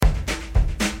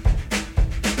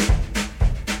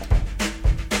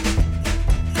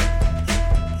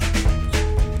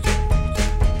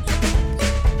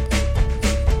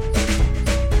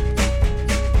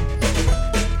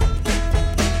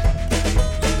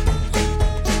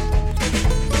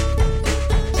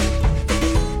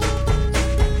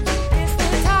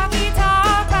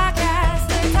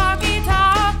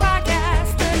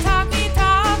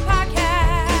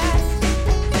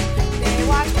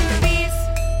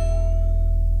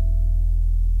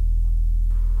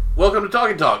Welcome to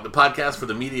Talkie Talk, the podcast for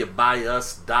the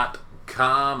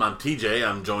MediaByUs.com. I'm TJ.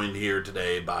 I'm joined here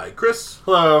today by Chris.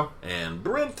 Hello. And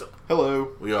Brent.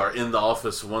 Hello. We are in the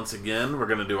office once again. We're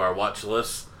going to do our watch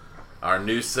list, our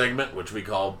news segment, which we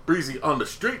call Breezy on the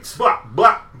Streets. Blah,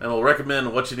 blah. And we'll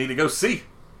recommend what you need to go see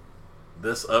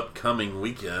this upcoming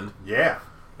weekend. Yeah.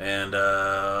 And,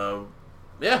 we're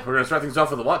going to start things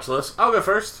off with the watch list. I'll go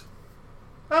first.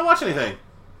 I didn't watch anything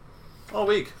all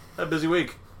week. Had a busy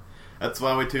week. That's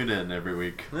why we tune in every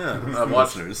week. Yeah, I've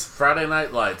watched Friday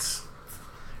Night Lights.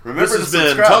 Remember this has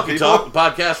been Talkie Talk, the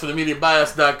podcast for the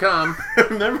MediaByUs.com.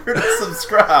 Remember to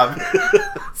subscribe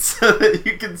so that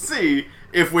you can see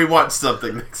if we watch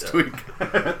something next week.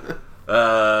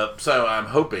 So I'm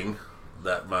hoping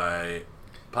that my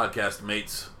podcast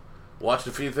mates watched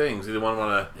a few things.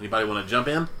 Anybody want to jump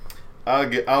in?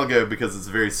 I'll go because it's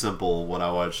very simple what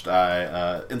I watched.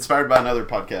 I inspired by another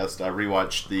podcast, I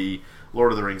rewatched the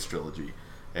Lord of the Rings trilogy,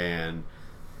 and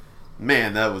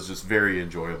man, that was just very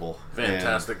enjoyable.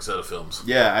 Fantastic set of films.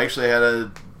 Yeah, I actually had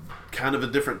a kind of a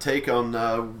different take on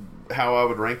how I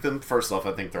would rank them. First off,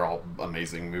 I think they're all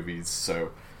amazing movies,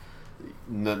 so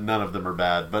none of them are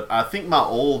bad. But I think my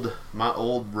old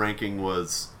ranking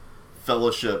was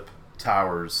Fellowship,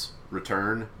 Towers,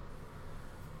 Return,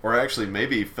 or actually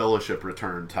maybe Fellowship,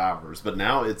 Return, Towers. But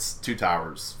now it's Two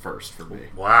Towers first for me.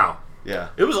 Wow.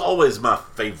 Yeah. It was always my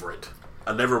favorite.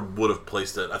 I never would have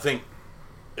placed it. I think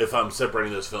if I'm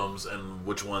separating those films and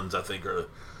which ones I think are,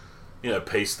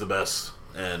 paced the best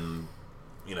and,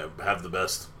 have the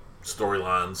best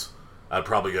storylines, I'd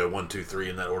probably go 1, 2, 3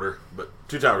 in that order. But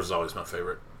Two Towers is always my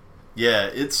favorite. Yeah,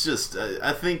 it's just,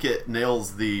 I think it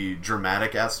nails the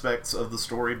dramatic aspects of the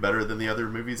story better than the other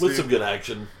movies With some good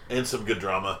action and some good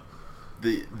drama.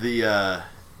 The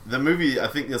movie, I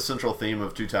think the central theme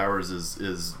of Two Towers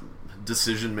is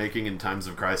decision making in times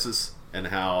of crisis, and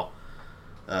how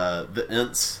the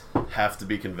Ents have to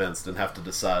be convinced and have to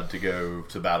decide to go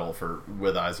to battle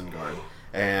with Isengard,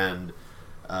 and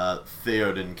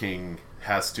Theoden King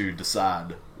has to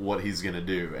decide what he's going to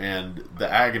do, and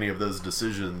the agony of those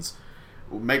decisions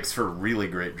makes for really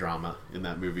great drama in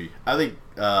that movie. I think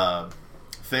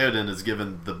Theoden is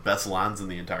given the best lines in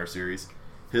the entire series.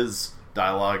 His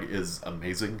dialogue is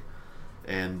amazing,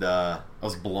 and I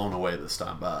was blown away this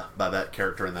time by that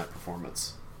character and that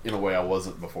performance in a way I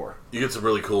wasn't before. You get some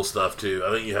really cool stuff too.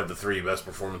 I think you have the three best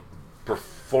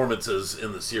performances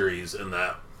in the series, and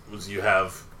that was you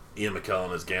have Ian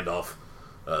McKellen as Gandalf,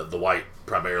 the White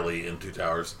primarily in Two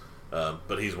Towers,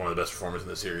 but he's one of the best performers in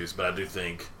the series. But I do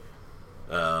think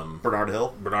Bernard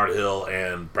Hill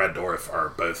and Brad Dourif are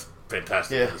both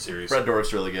fantastic in the series. Brad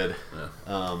Dourif's really good.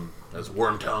 Yeah. As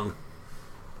Wormtongue.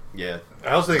 Yeah,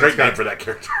 I also think great name for that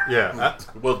character. Yeah,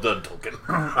 well done, Tolkien.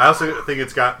 I also think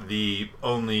it's got the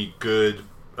only good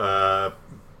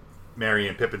Merry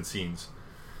and Pippin scenes,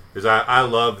 because I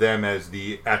love them as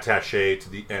the attaché to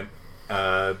the end.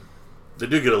 They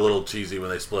do get a little cheesy when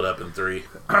they split up in 3.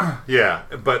 Yeah,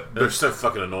 but they're so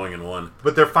fucking annoying in 1.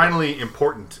 But they're finally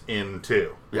important in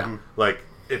 2. Yeah, like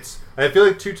I feel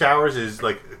like Two Towers is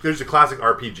like there's a classic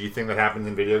RPG thing that happens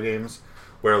in video games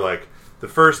where like. The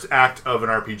first act of an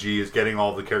RPG is getting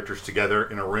all the characters together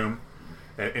in a room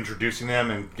and introducing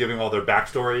them and giving all their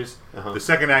backstories. The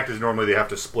second act is normally they have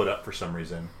to split up for some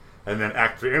reason. And then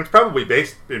Act 3, and it's probably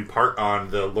based in part on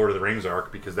the Lord of the Rings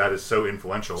arc because that is so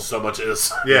influential. So much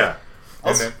is. Yeah.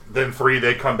 And then 3,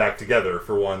 they come back together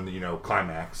for one,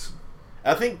 climax.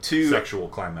 I think 2... Sexual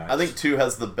climax. I think 2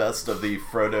 has the best of the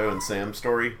Frodo and Sam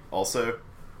story also,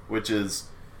 which is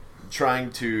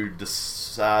trying to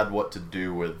decide what to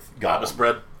do with Gollum. Lapis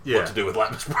bread? Yeah. What to do with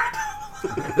lapis bread?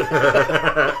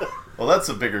 Well, that's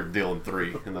a bigger deal in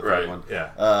 3, in the third one.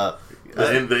 Yeah.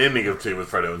 The ending of 2 with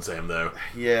Frodo and Sam, though.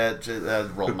 Yeah, I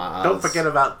rolled my eyes. Don't forget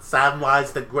about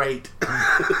Samwise the Great.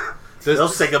 They'll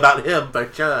sing about him,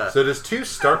 for sure. So does 2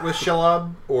 start with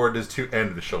Shelob, or does 2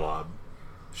 end with Shelob?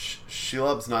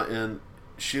 Shelob's not in...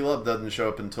 Shelob doesn't show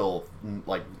up until,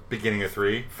 beginning of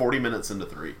 3? 40 minutes into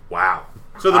 3. Wow.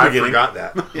 So the beginning. I forgot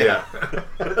that. Yeah.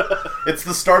 It's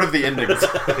the start of the endings.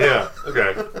 Yeah,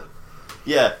 okay.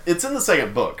 Yeah, it's in the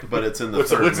second book, but it's in the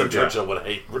third Winston movie. Churchill would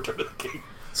hate Return of the King.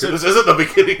 So this isn't the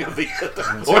beginning of the end,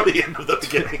 or the end of the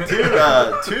beginning.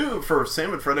 2 for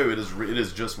Sam and Frodo, it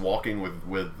is just walking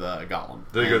with Gollum.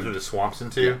 Do they go through the swamps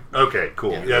in 2? Yeah. Okay,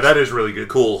 cool. Yeah. Yeah, that is really good.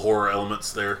 Cool horror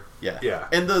elements there. Yeah. Yeah.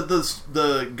 And the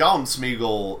Gollum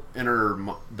Smeagol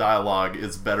inner dialogue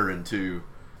is better in 2.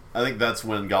 I think that's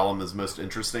when Gollum is most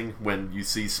interesting, when you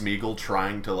see Smeagol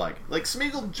trying to like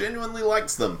Smeagol genuinely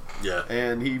likes them. Yeah.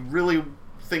 And he really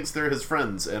thinks they're his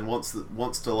friends and wants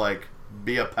to like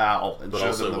be a pal and But show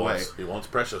also them the way. he wants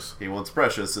Precious. He wants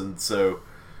Precious, and so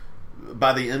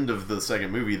by the end of the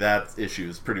second movie, that issue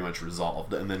is pretty much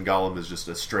resolved, and then Gollum is just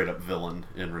a straight up villain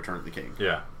in Return of the King.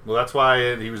 Yeah, well, that's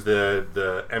why he was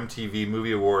the MTV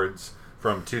Movie Awards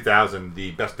from 2000.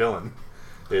 The best villain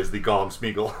is the Gollum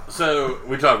Smeagol. So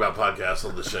we talk about podcasts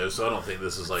on the show, so I don't think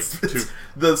this is like too.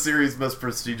 The series' most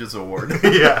prestigious award.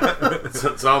 Yeah,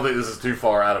 So I don't think this is too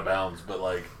far out of bounds. But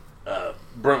like,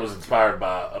 Brent was inspired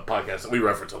by a podcast that we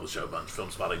reference on the show a bunch, Film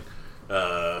Spotting,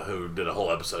 who did a whole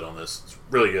episode on this. It's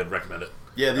really good. Recommend it.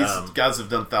 Yeah, these guys have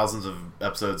done thousands of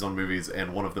episodes on movies,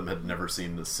 and one of them had never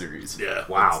seen this series. Yeah.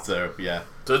 wow. So, yeah.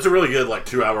 So it's a really good, like,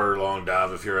 2-hour long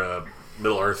dive. If you're a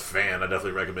Middle-earth fan, I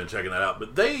definitely recommend checking that out.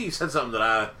 But they said something that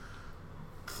I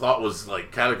thought was,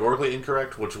 like, categorically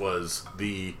incorrect, which was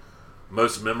the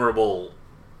most memorable,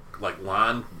 like,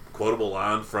 quotable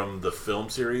line from the film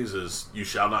series is, "You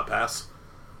shall not pass."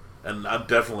 And I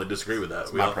definitely disagree with that.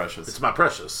 It's my precious. It's my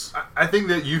precious. I think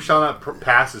that "You Shall Not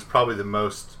Pass" is probably the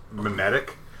most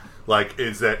mimetic. Like,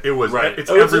 is that it was Right. it's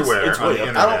Oh, everywhere it's on way the up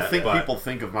internet. I don't think but- people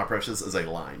think of My Precious as a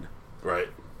line. Right.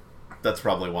 That's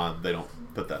probably why they don't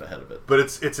put that ahead of it. But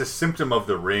it's a symptom of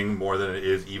the Ring more than it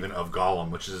is even of Gollum,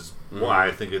 which is why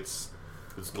I think it's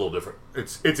a little different.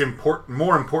 It's important,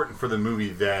 more important for the movie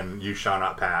than "You Shall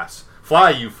Not Pass."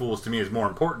 "Fly, you fools," to me is more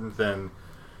important than,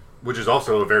 which is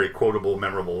also a very quotable,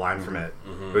 memorable line from it.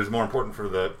 But it's more important for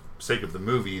the sake of the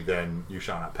movie than "You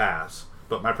Shall Not Pass."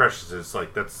 But "My Precious" is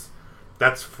like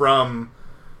that's from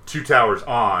Two Towers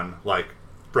on, like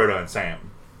Frodo and Sam.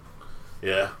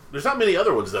 Yeah. There's not many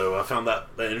other ones, though. I found that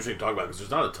interesting to talk about because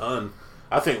there's not a ton.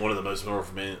 I think one of the most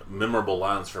memorable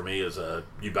lines for me is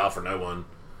 "You bow for no one."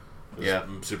 It's Yeah.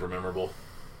 super memorable.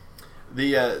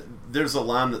 There's a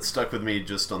line that stuck with me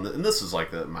just on and this is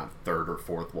like my third or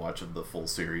fourth watch of the full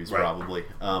series, Right. probably.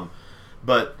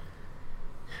 But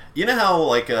you know how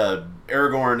like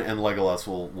Aragorn and Legolas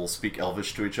will speak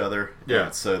Elvish to each other, Yeah.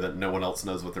 so that no one else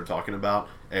knows what they're talking about.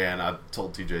 And I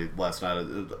told TJ last night,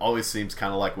 it always seems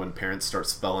kind of like when parents start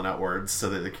spelling out words so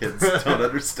that the kids don't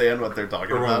understand what they're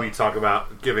talking Or about. when we talk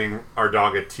about giving our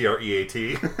dog a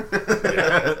TREAT.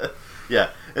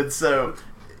 Yeah, and so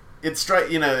it's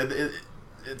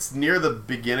it's near the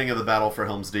beginning of the battle for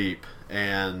Helm's Deep,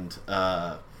 and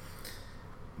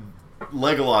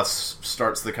Legolas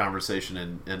starts the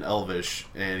conversation in Elvish,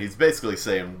 and he's basically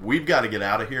saying, "We've got to get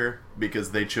out of here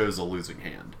because they chose a losing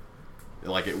hand.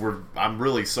 I'm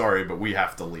really sorry, but we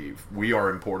have to leave. We are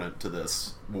important to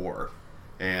this war,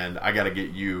 and I got to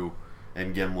get you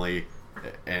and Gimli,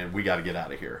 and we got to get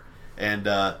out of here." And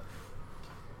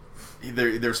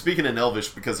they're speaking in Elvish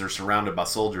because they're surrounded by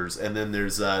soldiers, and then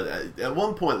there's at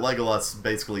one point Legolas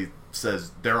basically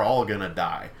says they're all gonna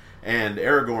die, and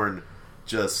Aragorn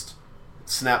just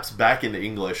snaps back into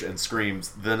English and screams,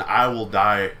 "Then I will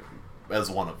die as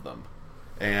one of them."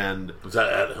 And Was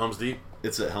that at Helm's Deep?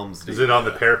 it's at Helm's Deep. Is it on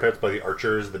the parapets by the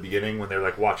archers at the beginning when they're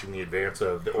like watching the advance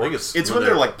of the I think orcs? It's when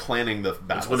they're like planning the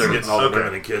battle. It's when they're getting all the Okay.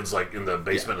 women and kids like in the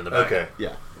basement in the back. Okay.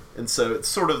 Yeah, and so it's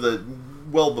sort of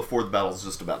well before the battle's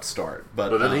just about to start.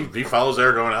 But then he follows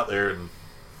Aragorn out there and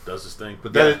does his thing.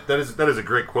 But Yeah. that is a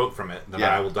great quote from it. That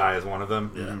Yeah. I will die as one of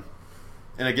them. Yeah.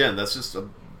 and again, that's just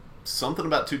something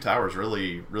about Two Towers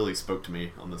really spoke to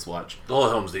me on this watch. The whole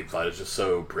Helm's Deep fight is just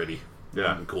so pretty.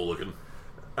 Yeah. And cool looking.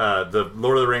 The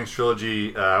Lord of the Rings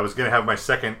trilogy, I was going to have my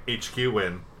second HQ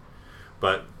win,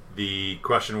 but the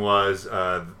question was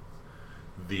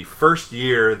the first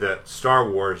year that Star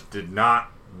Wars did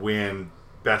not win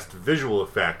Best Visual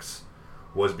Effects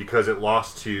was because it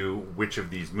lost to which of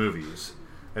these movies?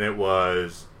 And it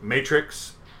was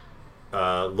Matrix,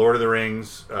 Lord of the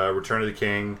Rings, Return of the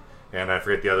King, and I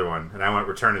forget the other one. And I went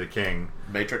Return of the King.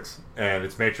 Matrix. And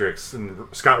it's Matrix. And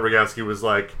Scott Rogowski was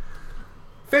like,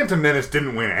 Phantom Menace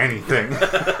didn't win anything.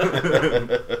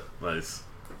 Nice.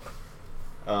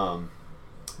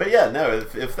 But yeah, no.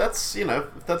 If that's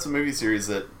if that's a movie series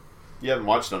that you haven't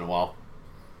watched in a while,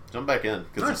 jump back in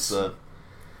because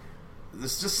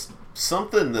it's just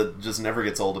something that just never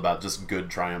gets old about just good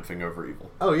triumphing over evil.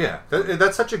 Oh yeah,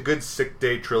 that's such a good sick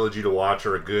day trilogy to watch,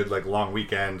 or a good like long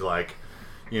weekend, like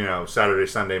Saturday,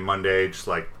 Sunday, Monday, just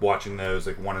like watching those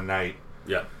like one a night.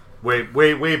 Yeah. Way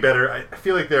better. I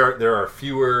feel like there are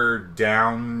fewer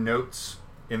down notes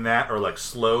in that, or like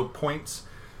slow points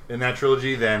in that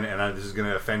trilogy than, and this is going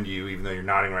to offend you even though you're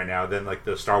nodding right now, than like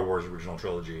the Star Wars original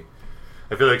trilogy.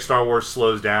 I feel like Star Wars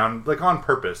slows down like on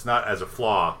purpose, not as a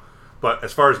flaw. But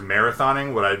as far as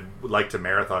marathoning, what I would like to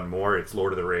marathon more, it's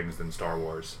Lord of the Rings than Star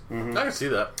Wars. I can see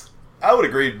that. I would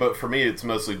agree, but for me, it's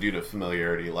mostly due to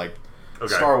familiarity. Like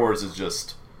Okay. Star Wars is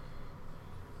just,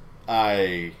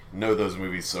 I know those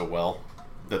movies so well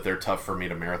that they're tough for me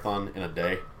to marathon in a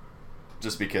day.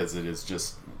 just because it is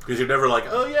just... Because you're never like,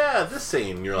 oh yeah, this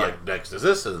scene. You're like, next is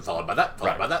this, and then followed by that,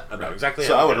 followed by that. I know exactly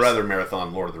So how I it would goes. rather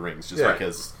marathon Lord of the Rings, just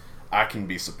because I can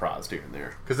be surprised here and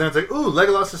there. Because then it's like, ooh,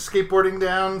 Legolas is skateboarding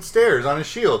downstairs on his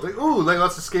shield. Like, ooh,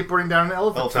 Legolas is skateboarding down an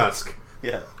elephant tusk.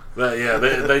 Yeah. But yeah,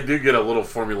 they do get a little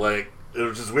formulaic. It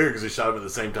was just weird because they shot them at the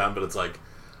same time, but it's like,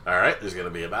 all right, there's going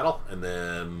to be a battle, and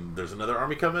then there's another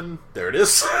army coming. There it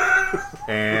is.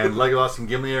 And Legolas and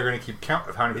Gimli are going to keep count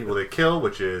of how many people they kill,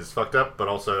 which is fucked up, but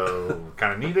also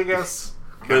kind of neat, I guess.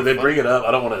 They bring it up.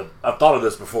 I don't want to. I've thought of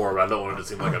this before, but I don't want it to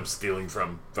seem like I'm stealing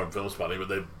from Film Spotting.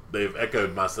 But they've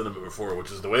echoed my sentiment before,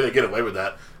 which is the way they get away with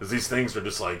that is these things are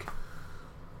just like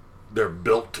they're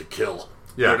built to kill.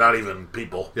 Yeah. They're not even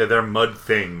people. Yeah, they're mud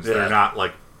things. Yeah. They're not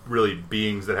like really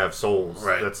beings that have souls.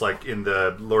 Right. That's like in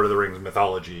the Lord of the Rings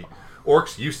mythology.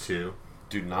 Orcs used to.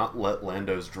 Do not let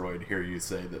Lando's droid hear you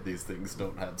say that these things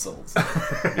don't have souls.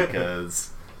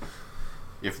 Because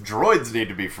if droids need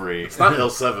to be free... It's not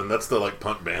L7. That's the like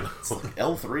punk band. It's like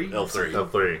L3? L3.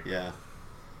 L3. Yeah.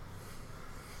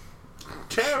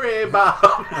 Cherry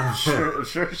bomb. I'm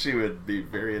sure she would be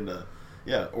very into,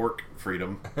 orc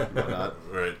freedom and whatnot.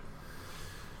 Right.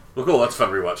 Well, cool. That's a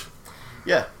fun rewatch.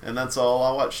 Yeah, and that's all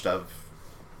I watched other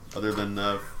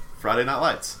than Friday Night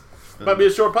Lights. Might be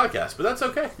a short podcast, but that's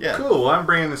okay. Yeah. Cool. Well, I'm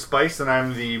bringing the spice, and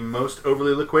I'm the most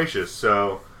overly loquacious.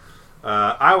 So,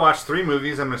 I watched 3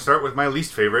 movies. I'm going to start with my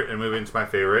least favorite and move into my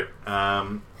favorite.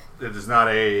 It is not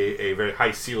a very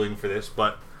high ceiling for this,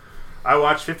 but I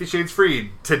watched 50 Shades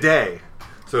Freed today.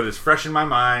 So it is fresh in my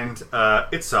mind.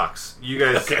 It sucks. You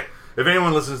guys, if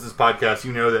anyone listens to this podcast,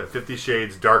 you know that 50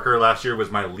 Shades Darker last year was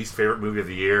my least favorite movie of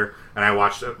the year, and I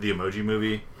watched the Emoji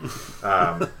Movie.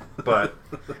 But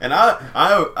And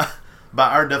I by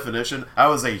our definition, I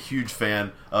was a huge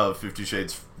fan of 50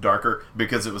 Shades Darker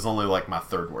because it was only like my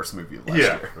 3rd worst movie of last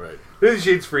year. Right. 50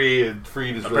 Shades Freed is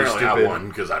Apparently really stupid. I won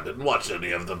because I didn't watch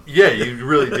any of them. Yeah, you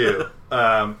really do.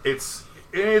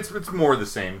 It's more the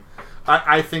same.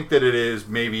 I think that it is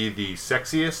maybe the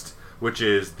sexiest, which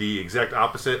is the exact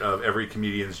opposite of every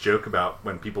comedian's joke about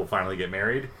when people finally get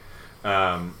married.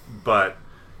 But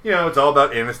it's all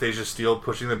about Anastasia Steele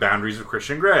pushing the boundaries of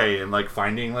Christian Grey and like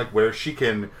finding like where she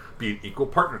can be an equal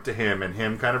partner to him, and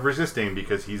him kind of resisting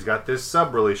because he's got this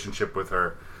sub relationship with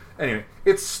her. Anyway,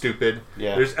 it's stupid.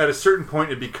 Yeah. There's at a certain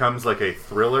point it becomes like a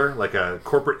thriller, like a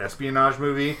corporate espionage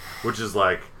movie, which is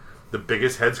like the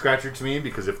biggest head scratcher to me,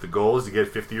 because if the goal is to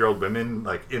get 50-year-old women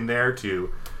like in there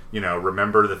to,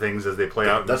 remember the things as they play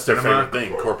out That's in their cinema. favorite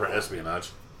thing, corporate espionage.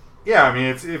 Yeah, I mean,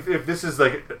 it's if this is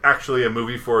like actually a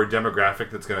movie for a demographic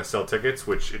that's going to sell tickets,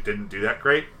 which it didn't do that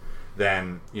great,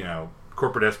 then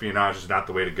corporate espionage is not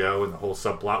the way to go, and the whole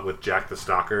subplot with Jack the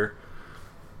Stalker,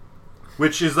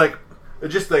 which is like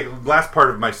just like last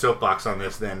part of my soapbox on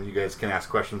this. Then you guys can ask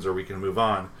questions or we can move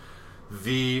on.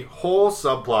 The whole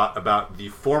subplot about the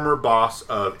former boss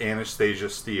of Anastasia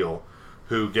Steele,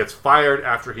 who gets fired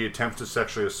after he attempts to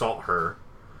sexually assault her,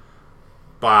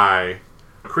 by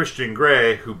Christian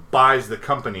Grey, who buys the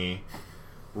company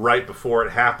right before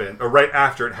it happened, or right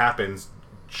after it happens,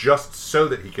 just so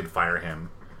that he can fire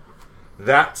him.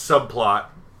 That subplot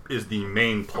is the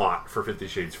main plot for 50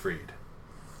 Shades Freed.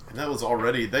 And that was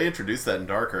already... They introduced that in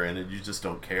Darker, and you just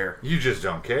don't care. You just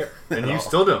don't care. And you all.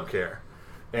 still don't care.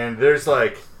 And there's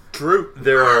like... True.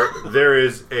 There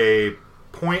is a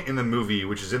point in the movie,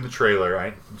 which is in the trailer.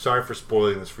 I'm sorry for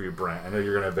spoiling this for you, Brent. I know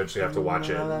you're going to eventually have to watch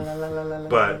it.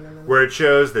 But where it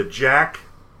shows that Jack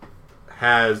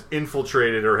has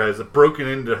infiltrated or has broken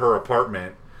into her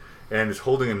apartment and is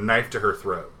holding a knife to her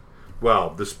throat.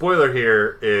 Well, the spoiler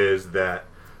here is that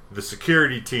the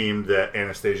security team that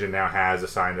Anastasia now has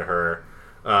assigned to her,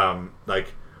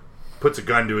 puts a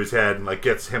gun to his head and like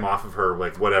gets him off of her,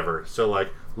 like whatever. So like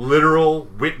literal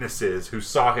witnesses who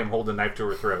saw him hold a knife to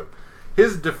her throat.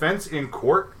 His defense in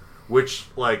court, which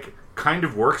like kind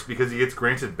of works because he gets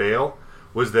granted bail,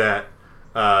 was that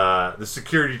the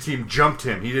security team jumped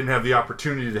him. He didn't have the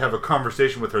opportunity to have a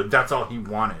conversation with her. That's all he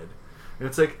wanted. And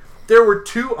it's like, there were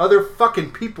 2 other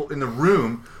fucking people in the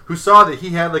room who saw that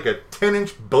he had like a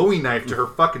 10-inch Bowie knife to her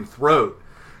fucking throat.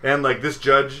 And like this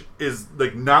judge is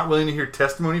like not willing to hear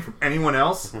testimony from anyone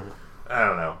else. I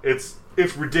don't know. It's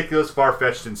ridiculous,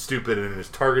 far-fetched, and stupid, and it is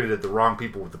targeted at the wrong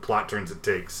people with the plot turns it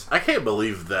takes. I can't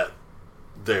believe that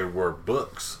there were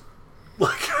books.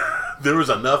 Like, there was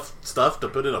enough stuff to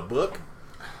put in a book.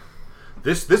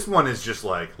 This one is just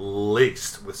like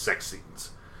laced with sex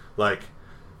scenes. Like,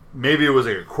 maybe it was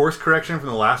like a course correction from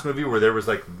the last movie where there was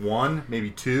like 1, maybe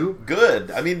 2.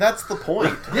 Good. I mean, that's the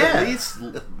point. Yeah. At least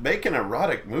make an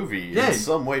erotic movie in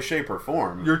some way, shape, or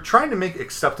form. You're trying to make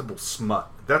acceptable smut.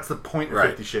 That's the point of Right.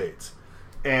 50 Shades.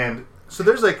 And So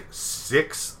there's like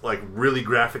 6 like really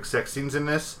graphic sex scenes in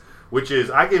this, which is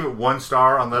I gave it 1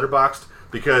 star on Letterboxd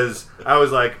because I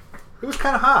was like, it was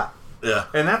kind of hot. Yeah,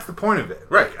 and that's the point of it.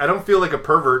 Right. Like, I don't feel like a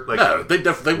pervert. Like, no, they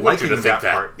definitely want you to think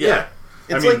that. Part. Yeah.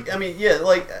 It's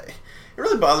it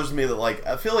really bothers me that like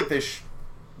I feel like they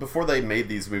before they made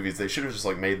these movies they should have just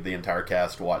like made the entire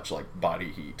cast watch like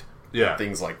Body Heat,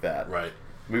 things like that. Right.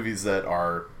 Movies that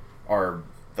are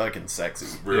fucking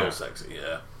sexy, real sexy.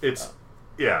 Yeah. It's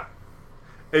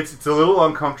It's a little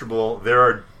uncomfortable.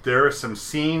 There are some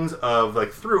scenes of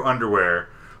like through underwear,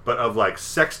 but of like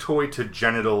sex toy to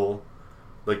genital,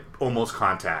 like almost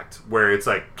contact, where it's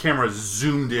like camera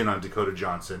zoomed in on Dakota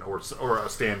Johnson or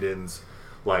stand-ins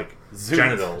like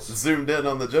genitals. Zoomed in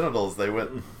on the genitals. They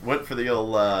went for the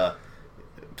old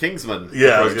Kingsman.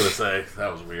 Yeah, I was gonna say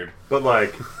that was weird.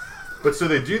 But so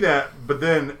they do that. But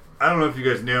then I don't know if you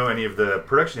guys know any of the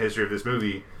production history of this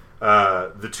movie.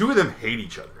 The two of them hate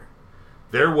each other.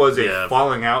 There was a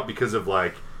falling out because of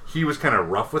like he was kind of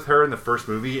rough with her in the first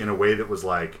movie in a way that was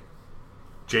like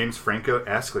James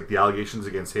Franco-esque, like the allegations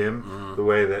against him, the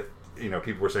way that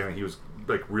people were saying that he was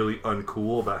like really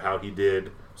uncool about how he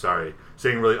did.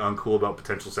 Saying really uncool about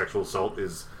potential sexual assault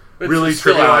is really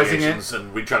trivializing it,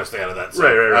 and we try to stay out of that. So,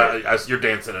 right. You're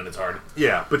dancing and it's hard.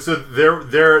 Yeah, but so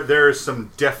there is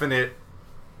some definite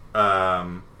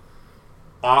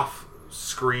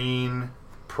off-screen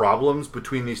problems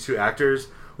between these two actors,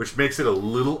 which makes it a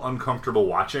little uncomfortable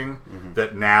watching.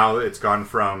 That now it's gone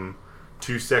from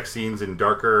 2 sex scenes in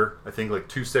darker, I think like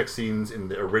 2 sex scenes in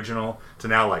the original, to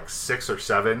now like 6 or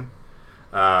 7,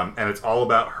 and it's all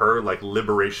about her like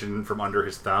liberation from under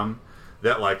his thumb.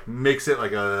 That like makes it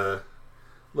like a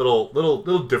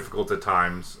little difficult at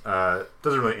times.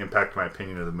 Doesn't really impact my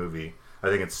opinion of the movie. I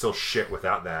think it's still shit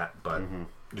without that. But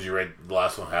did you rate the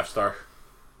last one half star?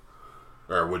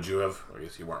 Or would you have? I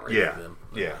guess you weren't rating them.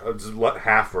 Yeah, just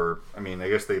half or... I mean, I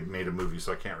guess they made a movie,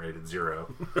 so I can't rate it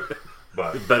 0.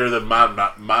 But better than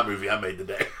my movie I made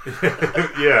today.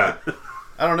 Yeah.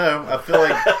 I don't know. I feel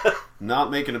like not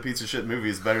making a piece of shit movie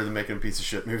is better than making a piece of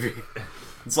shit movie.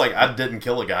 It's like, I didn't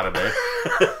kill a guy today.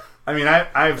 I mean,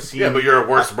 I've seen... Yeah, but you're a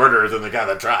worse murderer than the guy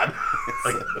that tried.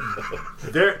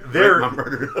 My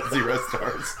murder 0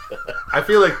 stars. I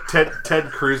feel like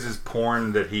Ted Cruz's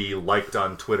porn that he liked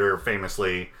on Twitter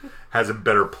famously has a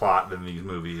better plot than these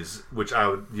movies, which I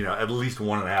would, at least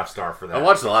 1.5 star for that. I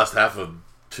watched the last half of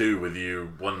 2 with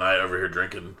you one night over here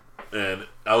drinking, and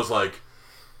I was like,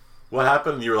 what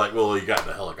happened? And you were like, well, you got in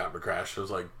a helicopter crash. I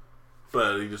was like,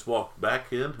 but he just walked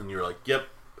back in, and you were like, yep.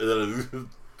 And then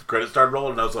the credits started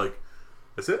rolling, and I was like,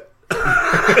 that's it?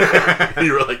 And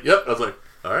you were like, yep. I was like,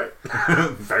 all right,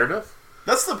 fair enough.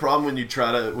 That's the problem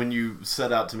when you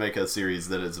set out to make a series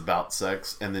that is about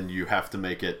sex, and then you have to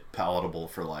make it palatable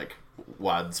for like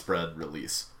widespread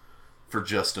release for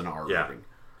just an R rating.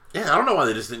 Yeah, I don't know why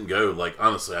they just didn't go, like,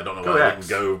 honestly, I don't know why they didn't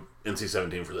go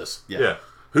NC-17 for this. Yeah.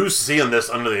 Who's seeing this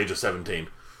under the age of 17?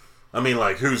 I mean,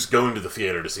 like, who's going to the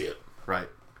theater to see it? Right.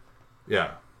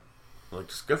 Yeah. Like,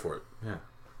 just go for it. Yeah.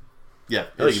 Yeah.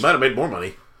 Hell, you might have made more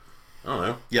money. I don't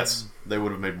know. Yes, they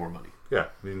would have made more money. Yeah.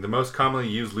 I mean, the most commonly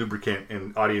used lubricant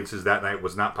in audiences that night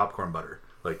was not popcorn butter.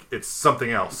 Like, it's something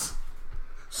else.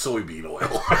 Soybean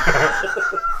oil.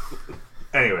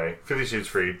 Anyway, 50 Shades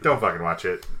Free. Don't fucking watch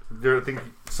it. I think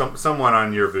someone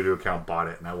on your Voodoo account bought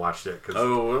it, and I watched it.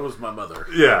 Oh, it was my mother.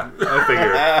 Yeah, I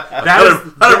figured. That is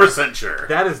 100% sure.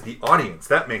 That is the audience.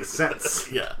 That makes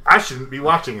sense. Yeah. I shouldn't be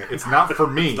watching it. It's not for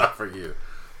me. It's not for you.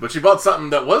 But you bought something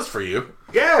that was for you.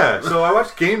 Yeah, so I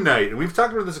watched Game Night, and we've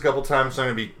talked about this a couple times, so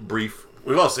I'm going to be brief.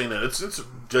 We've all seen it. It's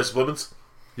Jesse Plemons.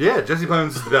 Yeah, Jesse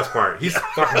Plemons is the best part. He's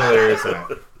fucking hilarious in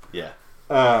it. Yeah.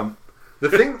 The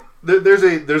thing... There's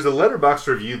a Letterboxd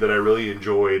review that I really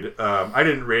enjoyed. I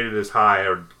didn't rate it as high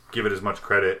or give it as much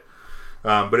credit,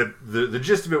 but the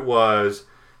gist of it was,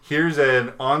 here's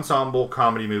an ensemble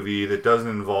comedy movie that doesn't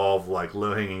involve like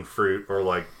low hanging fruit or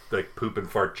like poop and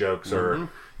fart jokes or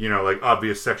like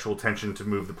obvious sexual tension to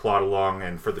move the plot along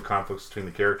and for the conflicts between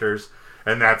the characters,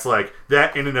 and that's like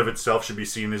that in and of itself should be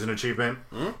seen as an achievement.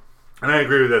 And I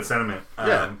agree with that sentiment.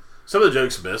 Yeah. Some of the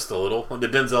jokes missed a little. The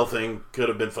Denzel thing could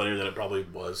have been funnier than it probably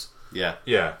was. Yeah.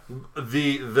 Yeah.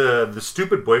 The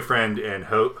stupid boyfriend and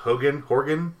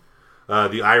Horgan,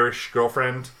 the Irish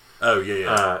girlfriend. Oh,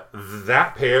 yeah.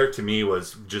 That pair, to me,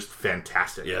 was just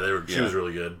fantastic. Yeah, she was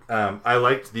really good. I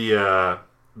liked the...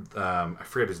 I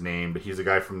forget his name, but he's a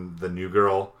guy from The New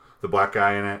Girl, the black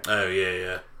guy in it. Oh,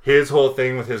 yeah. His whole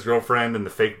thing with his girlfriend and the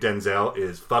fake Denzel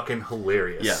is fucking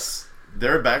hilarious. Yes.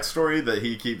 Their backstory that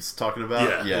he keeps talking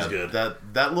about, it's good.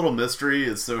 That little mystery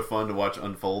is so fun to watch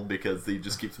unfold because he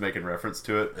just keeps making reference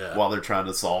to it while they're trying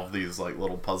to solve these like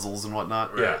little puzzles and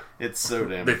whatnot. Yeah, it's so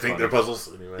damn. They think they're puzzles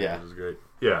anyway. Yeah, which is great.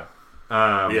 Yeah,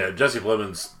 Jesse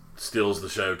Plemons steals the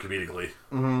show comedically.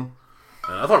 Mm-hmm.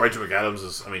 I thought Rachel McAdams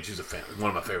is. I mean, she's one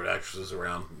of my favorite actresses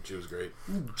around. She was great.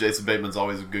 Jason Bateman's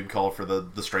always a good call for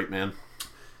the straight man.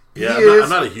 Yeah, I'm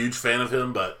not a huge fan of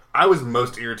him, but I was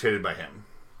most irritated by him.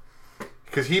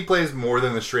 Because he plays more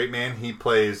than the straight man. He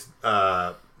plays,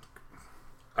 for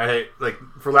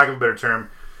lack of a better term,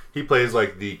 he plays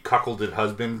like the cuckolded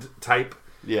husband type.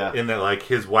 Yeah. In that, like,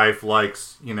 his wife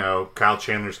likes, Kyle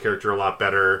Chandler's character a lot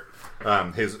better.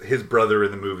 His brother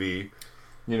in the movie,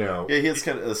 Yeah, he has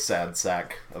kind of a sad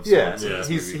sack of sorts. Yeah.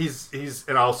 He's,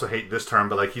 and I also hate this term,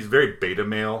 but like he's very beta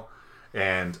male,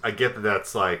 and I get that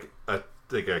that's like a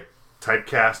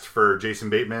typecast for Jason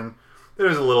Bateman.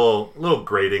 There's a little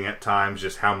grating at times,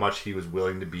 just how much he was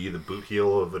willing to be the boot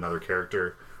heel of another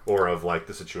character or of like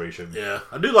the situation. Yeah,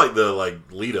 I do like the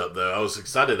lead up though. I was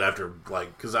excited after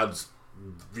because I just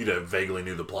vaguely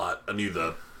knew the plot. I knew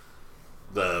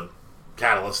the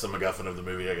catalyst, the MacGuffin of the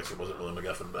movie. I guess it wasn't really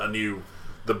MacGuffin, but I knew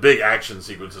the big action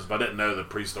sequences. But I didn't know the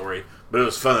pre-story. But it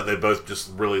was fun that they both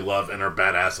just really love and are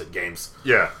badass at games.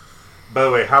 Yeah. By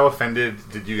the way, how offended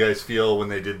did you guys feel when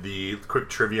they did the quick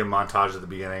trivia montage at the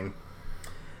beginning?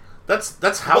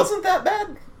 That's how. Wasn't that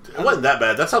bad? It wasn't that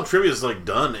bad. That's how trivia is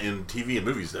done in TV and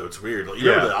movies, though. It's weird.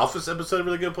 You remember the Office episode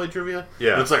where they go play trivia?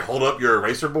 Yeah. And it's like, hold up your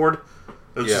eraser board.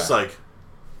 It was just like,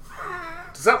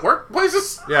 does that work,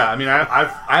 places? Yeah, I mean, I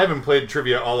haven't played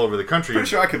trivia all over the country. Pretty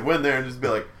sure I could win there and just be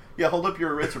like, yeah, hold up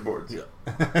your eraser boards. Yeah.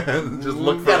 Just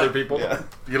look for other people. Yeah.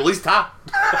 You at least tie.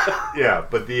 Yeah,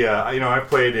 but I've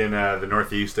played in the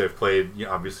Northeast. I've played,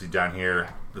 obviously, down here.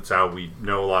 That's how we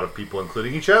know a lot of people,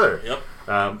 including each other. Yep.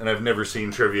 And I've never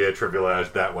seen trivia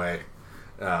trivialized that way.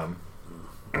 Yeah,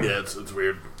 it's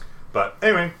weird. But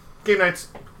anyway, Game Night's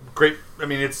great. I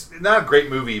mean, it's not a great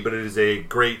movie, but it is a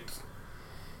great,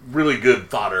 really good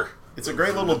fodder. It's a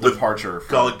great little departure.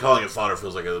 Calling it fodder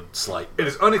feels like a slight. It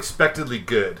is unexpectedly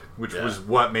good, which was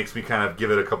what makes me kind of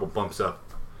give it a couple bumps up.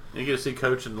 You get to see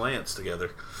Coach and Lance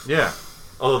together. Yeah.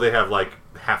 Although they have like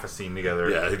half a scene together.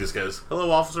 Yeah, he just goes,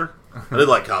 "Hello, officer." I did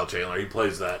like Kyle Chandler. He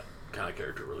plays that kind of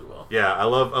character really well. Yeah, I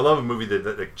love a movie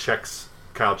that checks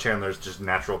Kyle Chandler's just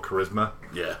natural charisma.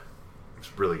 Yeah.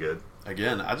 It's really good.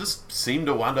 Again, I just seem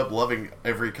to wind up loving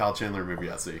every Kyle Chandler movie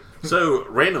I see. So,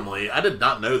 randomly, I did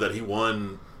not know that he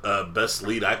won Best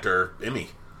Lead Actor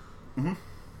Emmy.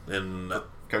 Mm-hmm. In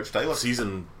Coach Taylor.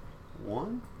 Season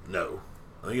 1? No.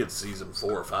 I think it's season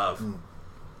 4 or 5.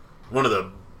 One of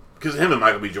the... Because him and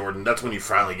Michael B. Jordan, that's when you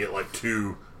finally get like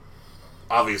two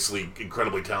obviously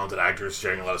incredibly talented actors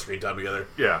sharing a lot of screen time together.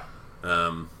 Yeah.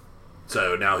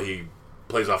 So now he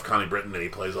plays off Connie Britton and he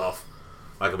plays off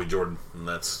Michael B. Jordan, and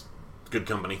that's good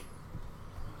company.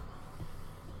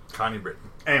 Connie Britton.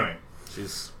 Anyway,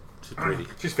 she's pretty.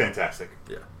 She's fantastic.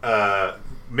 Yeah.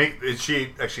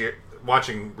 She actually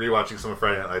rewatching some of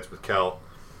Friday Night Lights with Kel.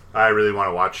 I really want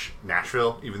to watch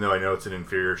Nashville, even though I know it's an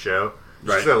inferior show.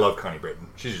 Right. Just I love Connie Britton.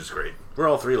 She's just great. We're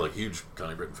all three like huge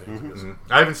Connie Britton fans.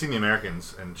 Mm-hmm. I haven't seen The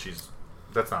Americans, and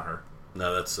that's not her.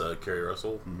 No, that's Kerry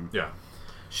Russell. Mm-hmm. Yeah.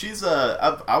 She's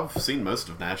I've seen most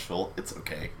of Nashville. It's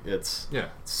okay. It's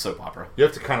soap opera. You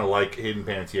have to kind of like Hayden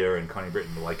Panettiere and Connie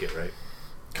Britton to like it, right?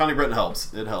 Connie Britton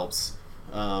helps. It helps.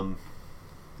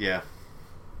 Yeah.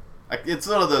 It's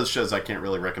one of those shows I can't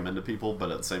really recommend to people, but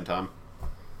at the same time,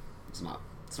 it's not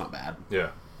bad.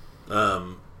 Yeah.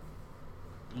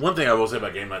 One thing I will say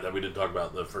about Game Night that we did talk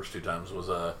about the first two times was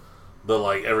the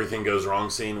like everything goes wrong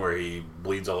scene where he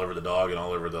bleeds all over the dog and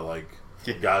all over the like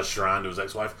guy's shrine to his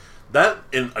ex-wife. That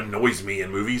annoys me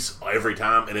in movies every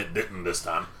time, and it didn't this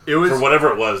time. It was, for whatever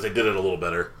it was, they did it a little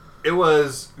better. It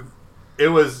was,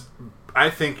 I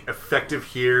think, effective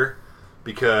here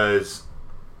because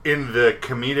in the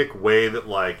comedic way that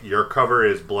like your cover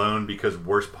is blown because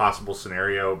worst possible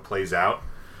scenario plays out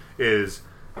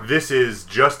this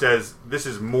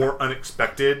is more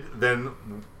unexpected than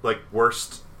like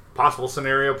worst possible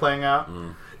scenario playing out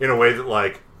in a way that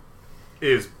like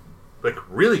is like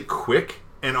really quick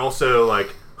and also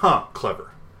like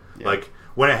clever. Yeah. Like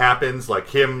when it happens, like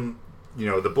him,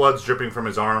 the blood's dripping from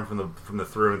his arm from the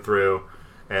through and through,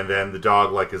 and then the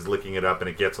dog like is licking it up and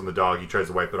it gets on the dog. He tries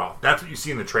to wipe it off. That's what you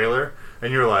see in the trailer,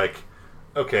 and you're like,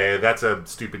 okay, that's a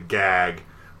stupid gag.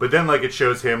 But then like it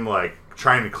shows him like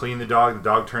trying to clean the dog. The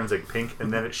dog turns like pink,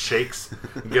 and then it shakes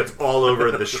and gets all over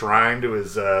the shrine to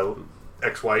his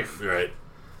ex-wife. Right.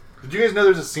 Did you guys know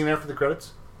there's a scene after the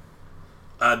credits?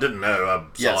 I didn't know. I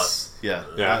saw it.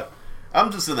 Yeah.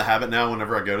 I'm just in the habit now.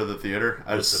 Whenever I go to the theater,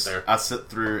 I Just sit there. I sit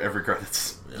through every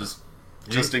credits,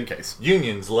 just in case.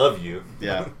 Unions love you.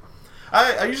 Yeah,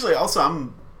 I usually also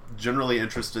I'm generally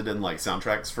interested in like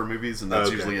soundtracks for movies, and that's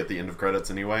usually at the end of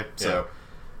credits anyway. So,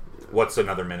 What's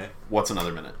another minute? what's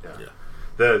another minute? Yeah.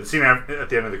 The scene at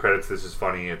the end of the credits. This is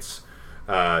funny. It's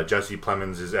Jesse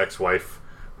Plemons' ex-wife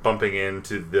bumping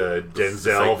into the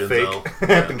Denzel fake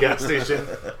at the gas station.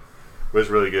 Was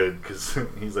really good because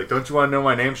he's like, "Don't you want to know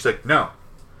my name?" She's like, "No,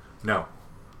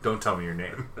 don't tell me your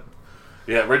name."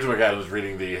 Yeah, Rachel McAdams was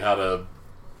reading the how to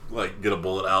like get a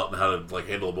bullet out and how to like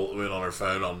handle a bullet wound on her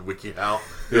phone on WikiHow.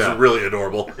 It was really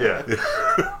adorable. Yeah,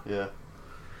 Yeah.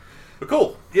 But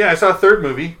cool. yeah. I saw a third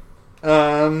movie,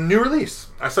 new release.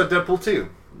 I saw Deadpool 2.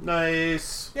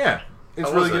 Nice. Yeah, it's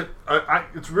How really was good.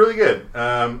 It's really good.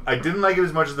 I didn't like it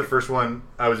as much as the first one.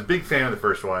 I was a big fan of the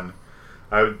first one.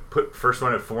 I would put first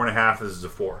one at 4.5. This is a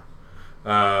 4.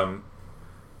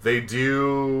 They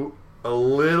do a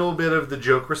little bit of the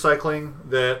joke recycling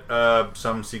that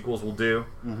some sequels will do,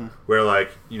 where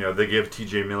like they give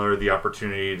T.J. Miller the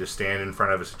opportunity to stand in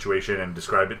front of a situation and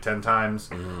describe it 10 times,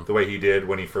 the way he did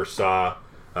when he first saw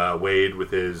Wade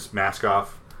with his mask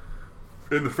off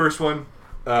in the first one.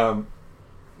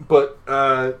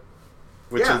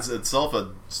 Which is itself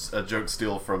a joke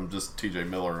steal from just T.J.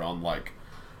 Miller on like.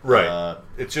 Right.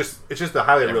 It's just the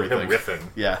highlight reel of him riffing.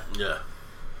 Yeah. Yeah.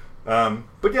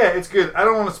 But yeah, it's good. I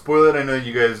don't want to spoil it. I know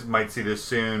you guys might see this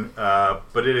soon.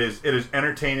 But it is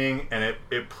entertaining, and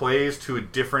it plays to a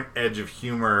different edge of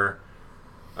humor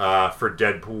for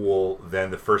Deadpool than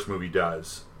the first movie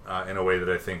does, in a way that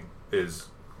I think is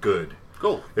good.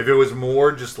 Cool. If it was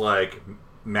more just like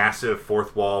massive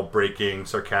fourth wall breaking,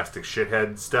 sarcastic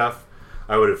shithead stuff,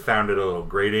 I would have found it a little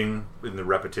grating in the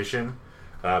repetition.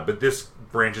 But this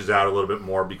branches out a little bit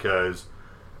more because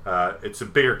it's a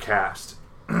bigger cast,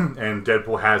 and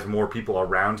Deadpool has more people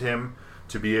around him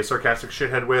to be a sarcastic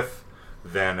shithead with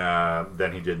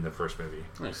than he did in the first movie.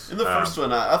 Nice. In the first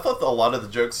one, I thought that a lot of the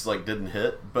jokes like didn't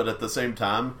hit, but at the same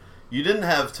time, you didn't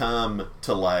have time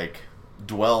to like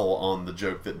dwell on the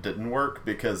joke that didn't work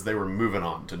because they were moving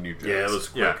on to new jokes. Yeah, it was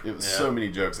quick. It was so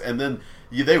many jokes, and then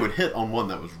they would hit on one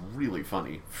that was really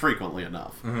funny frequently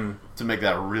enough to make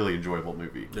that a really enjoyable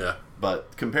movie. Yeah.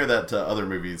 But compare that to other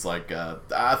movies, like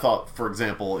I thought, for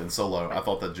example, in Solo, I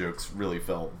thought the jokes really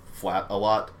fell flat a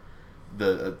lot,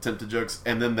 the attempted jokes,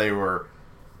 and then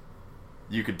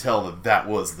you could tell that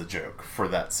was the joke for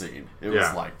that scene. It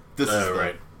was like, this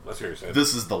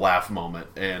is the laugh moment,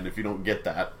 and if you don't get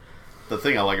that, the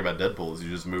thing I like about Deadpool is you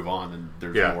just move on and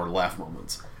there's more laugh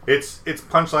moments. It's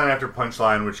punchline after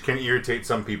punchline, which can irritate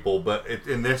some people, but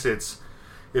in this it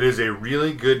is a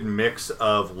really good mix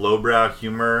of lowbrow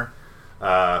humor,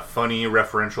 funny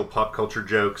referential pop culture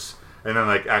jokes, and then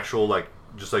like actual like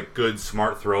just like good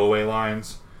smart throwaway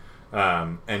lines,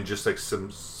 and just like some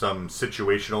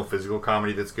situational physical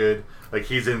comedy that's good. Like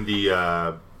he's in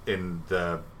the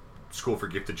School for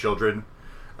Gifted Children,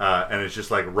 and it's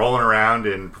just like rolling around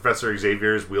in Professor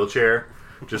Xavier's wheelchair.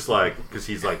 Just like, because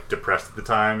he's like depressed at the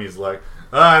time. He's like,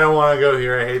 I don't want to go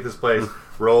here. I hate this place.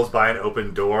 Rolls by an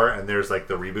open door, and there's like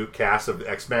the reboot cast of the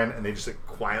X-Men, and they just like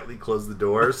quietly close the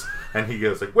doors. And he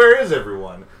goes like, "Where is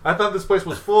everyone? I thought this place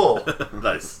was full."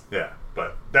 Nice. Yeah,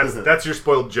 but that's your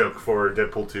spoiled joke for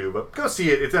Deadpool 2. But go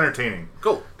see it. It's entertaining.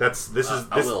 Cool. This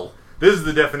I will. This is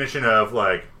the definition of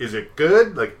like, is it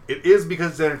good? Like it is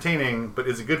because it's entertaining, but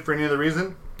is it good for any other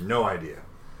reason? No idea.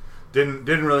 Didn't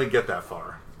really get that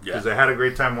far. Yeah. Because I had a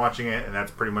great time watching it, and that's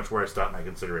pretty much where I stopped my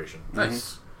consideration.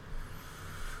 Nice.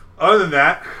 Other than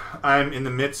that, I'm in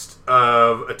the midst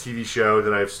of a TV show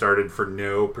that I've started for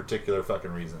no particular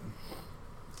fucking reason.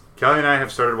 Kelly and I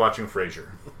have started watching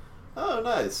Frasier. Oh,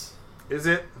 nice. Is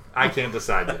it? I can't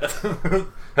decide yet.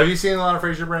 Have you seen a lot of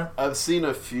Frasier, Brent? I've seen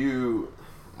a few,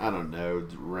 I don't know,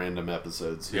 random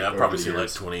episodes. Yeah, I've probably seen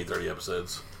like 20, 30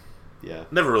 episodes. Yeah.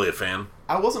 Never really a fan.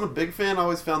 I wasn't a big fan. I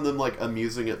always found them like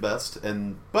amusing at best,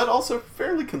 but also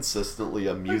fairly consistently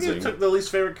amusing. I took the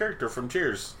least favorite character from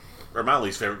Cheers, or my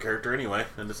least favorite character anyway,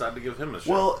 and decided to give him a shot.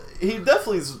 Well, he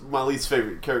definitely is my least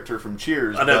favorite character from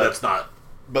Cheers. I know that's not,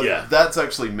 but that's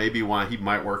actually maybe why he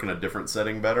might work in a different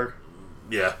setting better.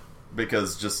 Yeah,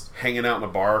 because just hanging out in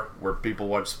a bar where people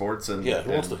watch sports and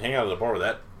who wants to hang out at a bar with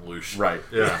that loosh? Right.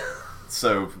 Yeah.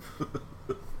 So.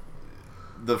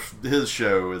 His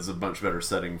show is a much better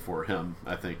setting for him,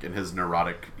 I think, in his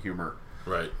neurotic humor.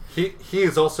 Right. He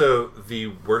is also the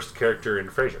worst character in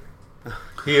Frasier.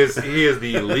 He is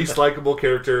the least likable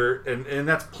character, and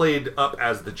that's played up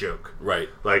as the joke. Right.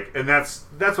 Like, and that's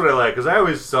what I like, because I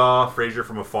always saw Frasier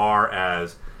from afar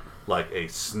as like a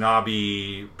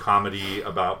snobby comedy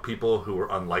about people who were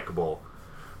unlikable.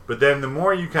 But then the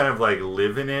more you kind of like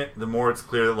live in it, the more it's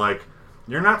clear that like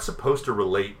you're not supposed to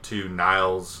relate to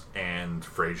Niles and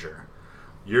Frasier.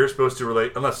 You're supposed to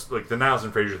relate, unless like the Niles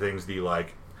and Frasier thing's the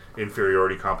like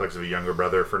inferiority complex of a younger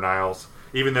brother for Niles.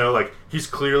 Even though like he's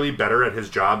clearly better at his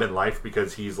job in life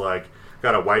because he's like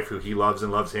got a wife who he loves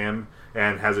and loves him,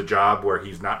 and has a job where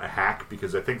he's not a hack,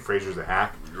 because I think Frasier's a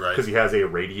hack because he has a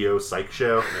radio psych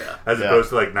show, as opposed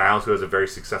to like Niles, who has a very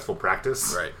successful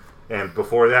practice. Right. And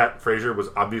before that, Frasier was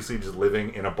obviously just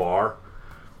living in a bar.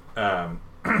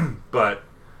 But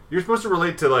you're supposed to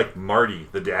relate to like Marty,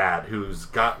 the dad, who's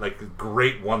got like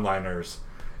great one-liners,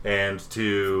 and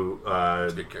to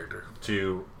good character,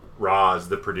 to Roz,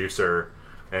 the producer,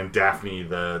 and Daphne,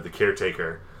 the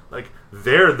caretaker. Like,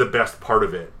 they're the best part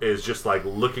of it, is just like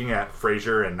looking at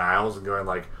Frasier and Niles and going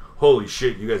like, holy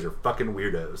shit, you guys are fucking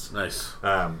weirdos. Nice.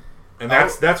 And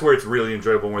that's where it's really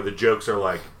enjoyable, where the jokes are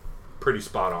like pretty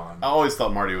spot on. I always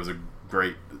thought Marty was a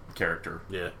great character.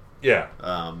 Yeah.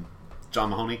 John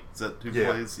Mahoney, is that who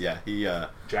plays? Yeah, he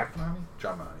Jack Mahoney?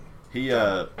 John Mahoney. He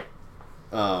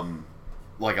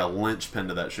like a linchpin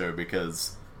to that show,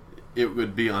 because it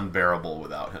would be unbearable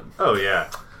without him. Oh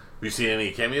yeah. Have you seen any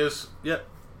cameos yet?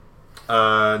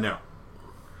 No.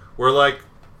 We're like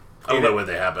I don't know when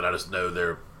they happen. I just know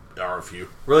there are a few.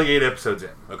 We're like 8 episodes in.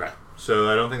 Okay. So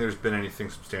I don't think there's been anything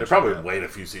substantial. They probably wait a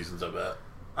few seasons, I bet.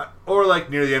 Or like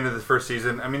near the end of the first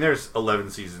season. I mean, there's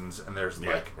 11 seasons, and there's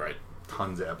like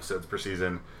tons of episodes per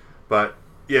season. But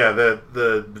yeah,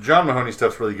 the John Mahoney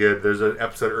stuff's really good. There's an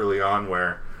episode early on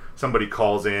where somebody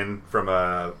calls in from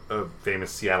a famous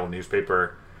Seattle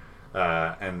newspaper,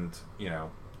 and you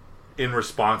know, in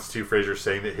response to Frasier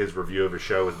saying that his review of his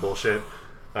show is bullshit,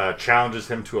 challenges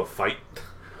him to a fight,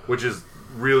 which is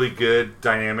really good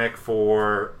dynamic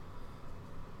for...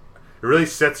 It really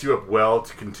sets you up well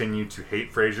to continue to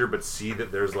hate Frasier, but see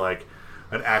that there's like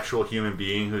an actual human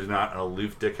being who's not an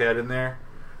aloof dickhead in there.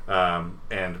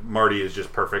 And Marty is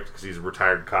just perfect because he's a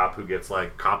retired cop who gets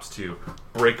like cops to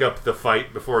break up the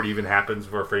fight before it even happens,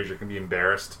 before Frasier can be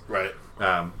embarrassed. Right.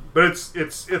 But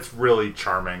it's really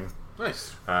charming.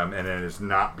 Nice. And it is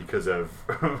not because of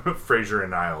Frasier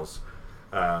and Niles.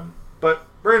 But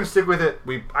we're gonna stick with it.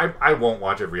 I won't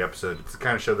watch every episode. It's the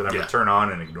kind of show that I'm gonna turn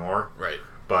on and ignore. Right.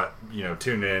 But, you know,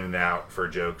 tune in and out for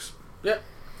jokes. Yeah.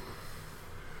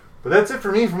 But that's it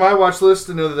for me for my watch list.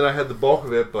 I know that I had the bulk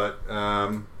of it, but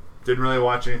didn't really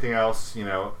watch anything else. You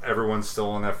know, everyone's still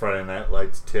on that Friday Night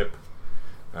Lights tip.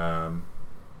 And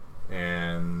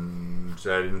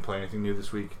I didn't play anything new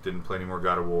this week. Didn't play any more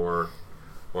God of War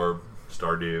or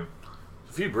Stardew.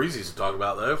 A few breezies to talk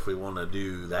about, though, if we want to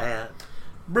do that.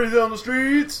 Breezy on the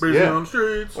streets. Breezy on the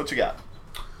streets. What you got?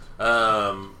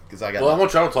 Because I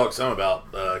want y'all to talk some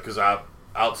about, because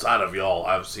outside of y'all,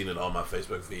 I've seen it on my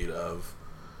Facebook feed of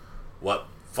what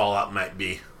Fallout might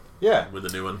be. Yeah. With the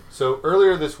new one. So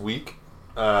earlier this week,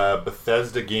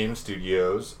 Bethesda Game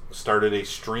Studios started a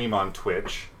stream on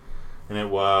Twitch, and it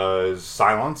was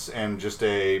silence and just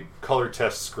a color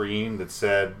test screen that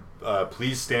said,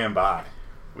 please stand by.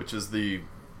 Which is the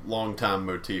long-time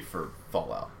motif for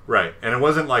Fallout. Right. And it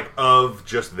wasn't like of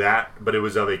just that, but it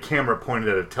was of a camera pointed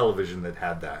at a television that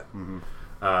had that. Mm-hmm.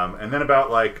 And then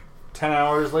about like 10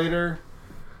 hours later,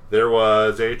 there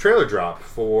was a trailer drop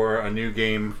for a new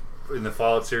game in the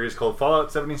Fallout series called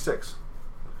Fallout 76.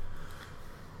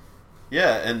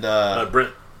 Yeah, and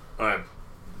Brent,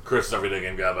 Chris is our video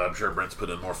game guy, but I'm sure Brent's put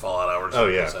in more Fallout hours than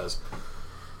Chris has.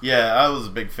 Yeah, I was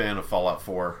a big fan of Fallout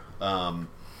 4.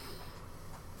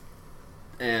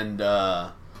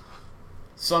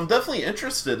 So I'm definitely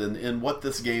interested in what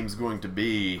this game's going to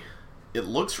be. It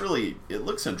looks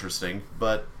interesting,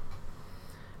 but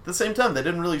at the same time, they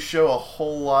didn't really show a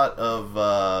whole lot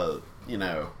of,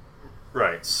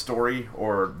 story,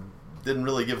 or didn't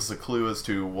really give us a clue as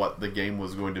to what the game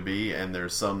was going to be, and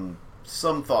there's some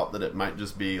thought that it might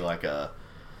just be like a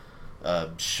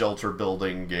shelter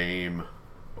building game,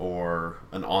 or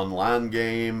an online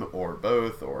game, or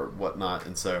both, or whatnot,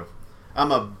 and so... I'm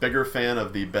a bigger fan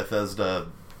of the Bethesda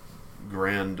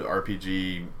grand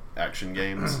RPG action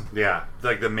games. Yeah,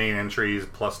 like the main entries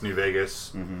plus New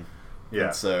Vegas. Mm-hmm. Yeah,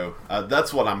 and so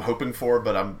that's what I'm hoping for.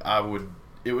 But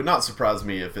it would not surprise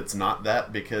me if it's not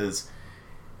that, because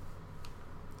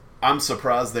I'm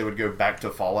surprised they would go back to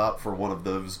Fallout for one of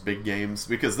those big games,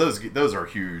 because those are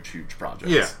huge projects.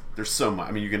 Yeah, there's so much.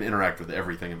 I mean, you can interact with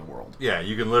everything in the world. Yeah,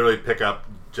 you can literally pick up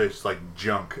just like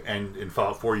junk, and in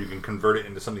Fallout 4 you can convert it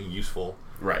into something useful.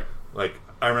 Right. Like,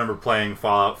 I remember playing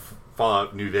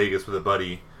Fallout New Vegas with a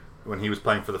buddy when he was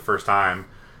playing for the first time,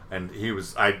 and he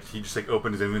just like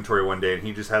opened his inventory one day and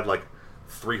he just had like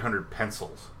 300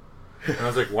 pencils. And I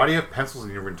was like, why do you have pencils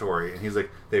in your inventory? And he's like,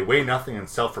 they weigh nothing and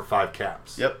sell for 5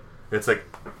 caps. Yep. It's like,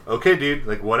 okay, dude,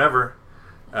 like, whatever.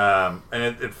 And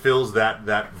it fills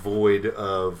that void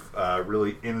of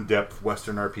really in-depth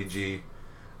Western RPG.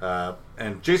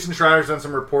 And Jason Schreier's done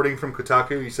some reporting from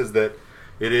Kotaku. He says that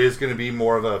it is going to be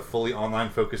more of a fully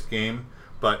online-focused game,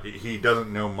 but he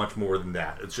doesn't know much more than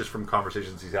that. It's just from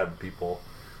conversations he's had with people.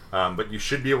 But you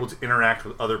should be able to interact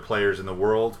with other players in the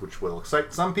world, which will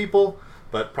excite some people,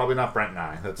 but probably not Brent and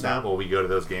I. That's not what we go to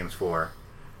those games for.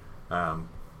 But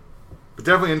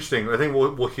definitely interesting. I think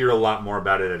we'll hear a lot more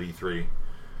about it at E3.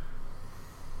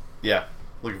 Yeah,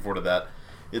 looking forward to that.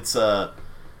 It's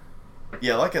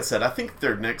yeah, like I said, I think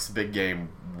their next big game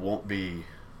won't be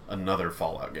another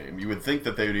Fallout game. You would think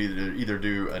that they would either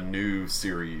do a new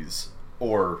series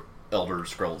or Elder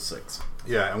Scrolls 6.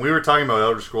 Yeah, and we were talking about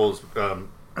Elder Scrolls a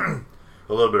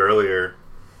little bit earlier,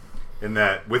 in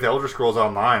that with Elder Scrolls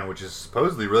Online, which is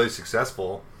supposedly really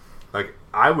successful, like,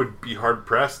 I would be hard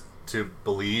pressed to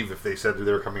believe if they said that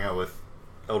they were coming out with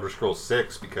Elder Scrolls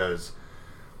 6, because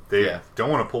they don't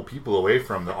want to pull people away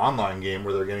from the online game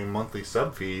where they're getting monthly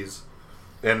sub fees,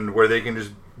 and where they can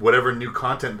just, whatever new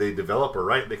content they develop or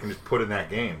write, they can just put in that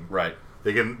game. Right.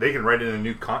 They can write in a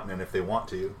new continent if they want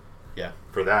to. Yeah.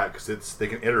 For that, because they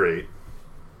can iterate.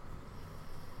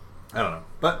 I don't know,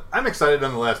 but I'm excited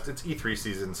nonetheless. It's E3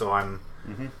 season, so I've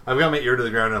got my ear to the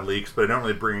ground on leaks, but I don't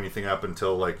really bring anything up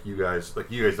until you guys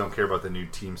don't care about the new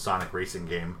Team Sonic racing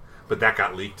game, but that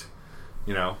got leaked,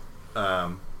 you know.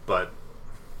 But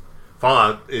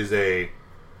Fallout is a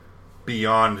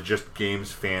beyond just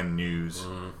games fan news.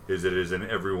 It is an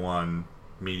everyone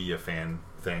media fan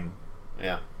thing.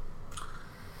 Yeah.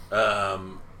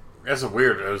 That's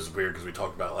weird. It was weird because we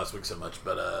talked about it last week so much.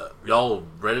 But y'all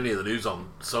read any of the news on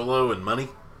Solo and money?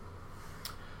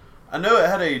 I know it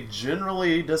had a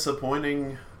generally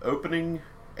disappointing opening,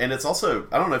 and it's also,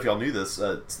 I don't know if y'all knew this,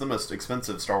 it's the most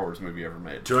expensive Star Wars movie ever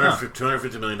made.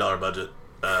 $250 million budget.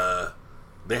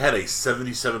 They had a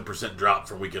 77% drop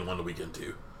from weekend 1 to weekend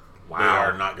 2. Wow. They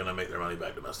are not going to make their money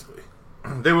back domestically.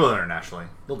 They will internationally.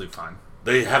 They'll do fine.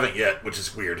 They haven't yet, which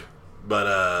is weird.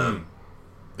 But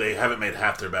they haven't made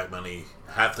half their money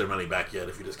back yet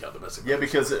if you discount domestic. Yeah,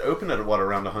 because it opened at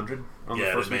around 100 on the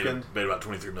first weekend. Made about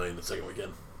 $23 million the second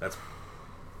weekend. That's.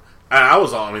 I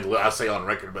was on. I mean, I say on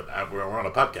record, but we're on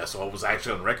a podcast, so I was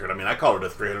actually on record. I mean, I called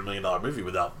it a $300 million movie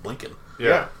without blinking.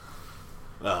 Yeah.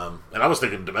 And I was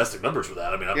thinking domestic numbers for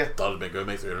that. I mean, I thought it'd go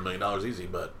make $300 million easy,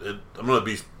 but I'm going to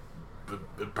be.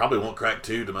 It probably won't crack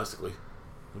 2 domestically,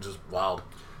 which is wild.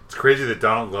 It's crazy that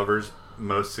Donald Glover's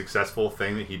most successful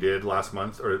thing that he did last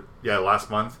month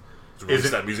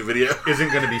isn't that music video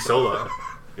isn't going to be Solo.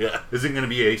 Yeah, isn't going to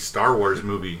be a Star Wars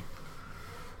movie.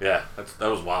 Yeah, that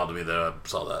was wild to me that I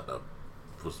saw that. I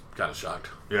was kind of shocked.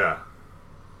 Yeah,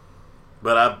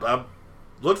 but I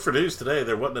looked for news today.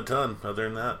 There wasn't a ton other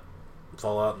than that.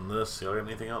 Fallout and this. Y'all got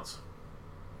anything else?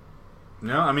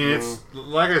 No, I mean, it's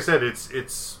like I said,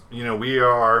 it's we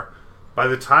are, by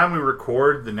the time we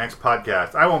record the next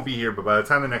podcast, I won't be here, but by the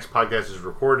time the next podcast is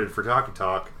recorded for Talkie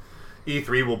Talk,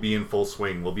 E3 will be in full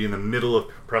swing. We'll be in the middle of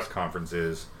press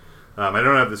conferences. I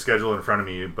don't have the schedule in front of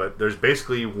me, but there's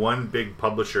basically one big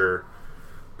publisher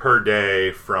per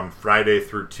day from Friday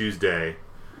through Tuesday.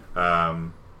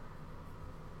 What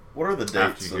are the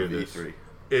dates of E3?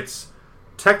 It's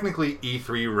technically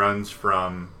E3 runs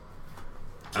from.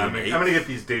 I'm going to get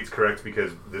these dates correct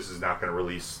because this is not going to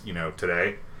release,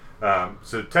 today.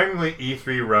 So technically,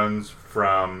 E3 runs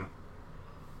from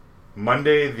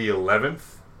Monday the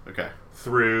 11th,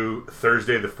 through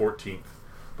Thursday the 14th.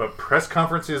 But press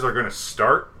conferences are going to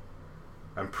start.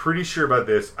 I'm pretty sure about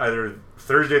this either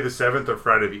Thursday the 7th or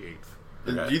Friday the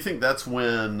 8th. Okay. Do you think that's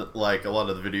when a lot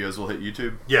of the videos will hit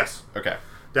YouTube? Yes. Okay.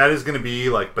 That is going to be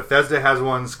Bethesda has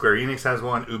one, Square Enix has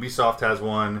one, Ubisoft has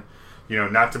one.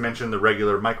 Not to mention the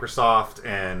regular Microsoft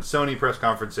and Sony press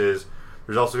conferences.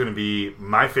 There's also going to be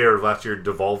my favorite of last year.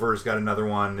 Devolver's got another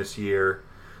one this year.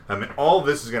 All of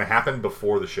this is going to happen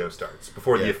before the show starts,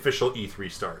 before the official E3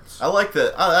 starts. I like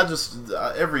that. I just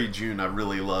every June I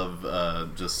really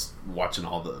love just watching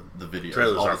all the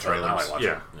videos, all the trailers. I like watching.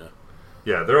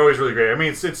 Yeah, they're always really great. I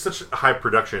mean, it's such a high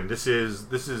production. This is.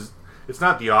 It's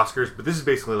not the Oscars, but this is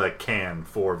basically like Cannes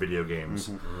for video games.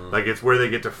 Mm-hmm. Like, it's where they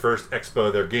get to first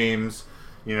expo their games.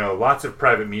 Lots of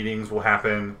private meetings will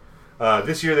happen.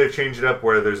 This year they've changed it up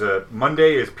where there's a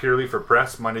Monday is purely for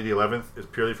press. Monday the 11th is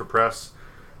purely for press.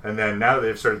 And then now that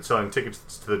they've started selling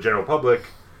tickets to the general public,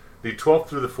 the 12th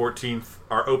through the 14th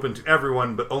are open to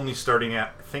everyone, but only starting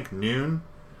at, I think, noon.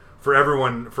 For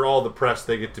everyone, for all the press,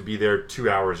 they get to be there 2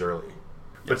 hours early.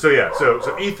 But so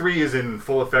E3 is in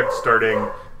full effect starting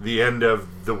the end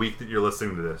of the week that you're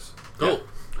listening to this. Cool.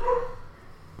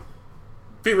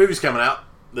 A few movies coming out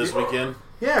this weekend.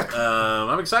 Yeah.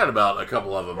 I'm excited about a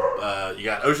couple of them. You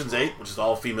got Ocean's 8, which is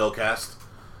all female cast.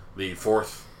 The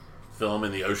fourth film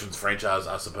in the Ocean's franchise,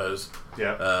 I suppose.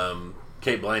 Yeah.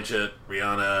 Kate Blanchett,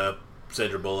 Rihanna,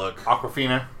 Sandra Bullock,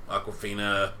 Aquafina,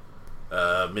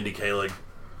 Mindy Kaling.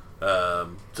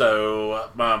 So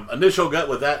my initial gut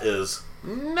with that is,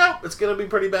 nope, it's going to be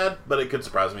pretty bad, but it could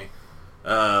surprise me.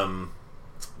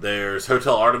 There's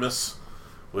Hotel Artemis,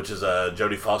 which is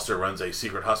Jodie Foster runs a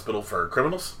secret hospital for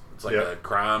criminals. It's like a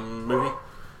crime movie.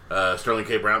 Sterling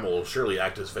K. Brown will surely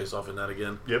act his face off in that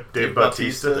again. Yep, Dave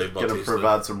Bautista going to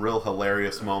provide some real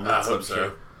hilarious moments. I hope so.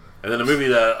 Sure. And then a movie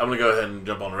that I'm going to go ahead and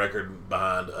jump on record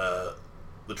behind.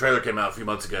 The trailer came out a few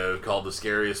months ago called The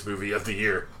Scariest Movie of the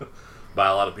Year by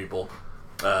a lot of people.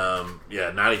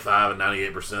 95 and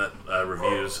 98%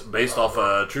 reviews based off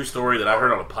a true story that I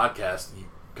heard on a podcast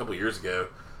a couple years ago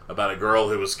about a girl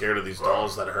who was scared of these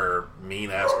dolls that her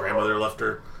mean-ass grandmother left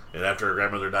her. And after her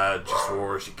grandmother died, she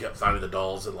swore she kept finding the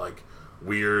dolls in, like,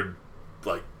 weird,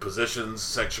 like, positions,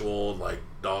 sexual, like,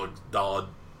 dolls'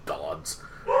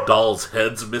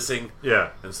 heads missing.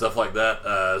 Yeah. And stuff like that.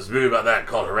 There's a movie about that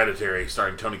called Hereditary,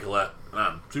 starring Toni Collette. And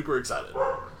I'm super excited.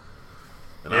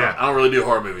 And I don't really do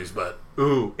horror movies, but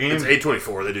and it's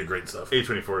A24. They do great stuff.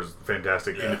 A24 is a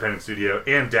fantastic independent studio.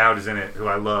 Ann Dowd is in it, who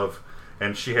I love.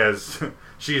 And she is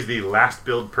the last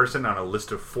billed person on a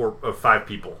list of 5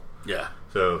 people. Yeah.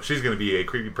 So she's going to be a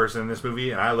creepy person in this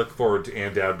movie, and I look forward to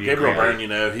Ann Dowd being Gabriel Byrne,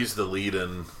 he's the lead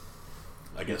in,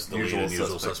 I guess, the Usual lead in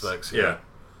Usual Suspects. Yeah.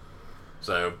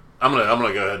 So I'm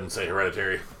gonna go ahead and say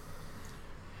Hereditary.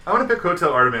 I want to pick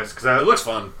Hotel Artemis because it looks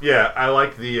fun. Yeah, I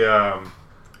like the. Are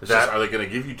they going to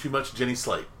give you too much Jenny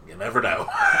Slate? You never know.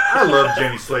 I love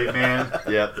Jenny Slate, man.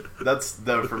 Yeah,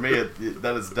 for me.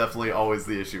 That is definitely always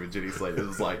the issue with Jenny Slate. It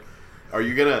was like, are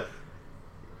you gonna?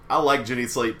 I like Jenny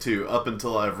Slate too, up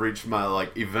until I've reached my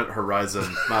like event horizon,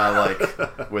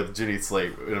 with Jenny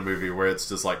Slate in a movie where it's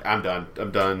just like I'm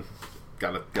done,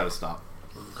 gotta stop.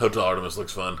 Hotel Artemis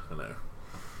looks fun. I know.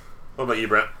 What about you,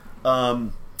 Brett? I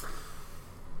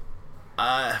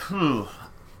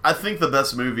think the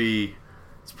best movie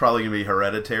is probably gonna be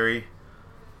Hereditary.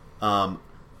 I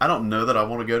don't know that I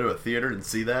want to go to a theater and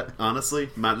see that.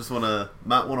 Honestly, might want to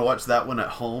watch that one at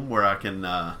home where I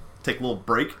can take a little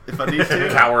break if I need to.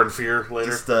 Cower in fear later.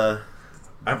 Just,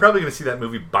 I'm probably going to see that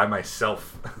movie by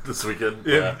myself this weekend.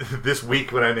 This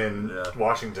week when I'm in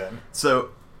Washington.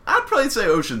 So I'd probably say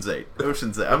Ocean's 8. I'm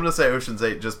going to say Ocean's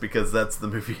 8 just because that's the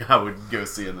movie I would go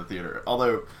see in the theater.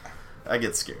 Although I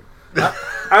get scared. I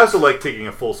also like taking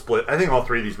a full split. I think all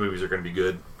 3 of these movies are going to be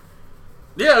good.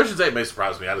 Yeah, Ocean's 8 may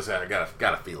surprise me. I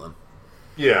got a feeling.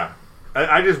 Yeah.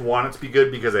 I just want it to be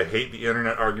good because I hate the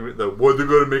internet argument that they're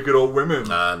going to make it all women.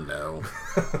 No.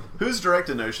 Who's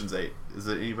directing Ocean's 8? Is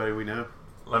it anybody we know?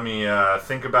 Let me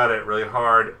think about it really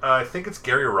hard. I think it's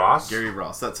Gary Ross. Gary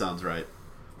Ross, that sounds right.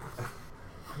 I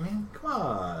mean, come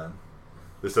on.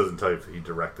 This doesn't tell you if he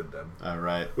directed them. All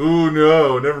right. Ooh,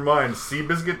 no, never mind.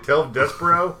 Seabiscuit, Tell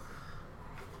Despero.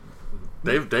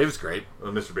 Dave's great.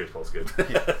 Well, Mr. Baseball's good.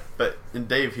 Yeah, but in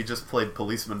Dave, he just played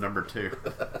policeman number 2.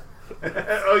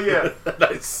 Oh, yeah.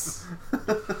 Nice.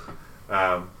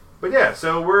 But yeah,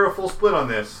 so we're a full split on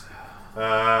this.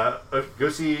 Go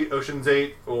see Ocean's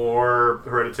 8 or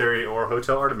Hereditary or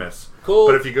Hotel Artemis. Cool.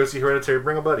 But if you go see Hereditary,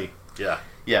 bring a buddy. Yeah.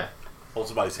 Yeah. Hold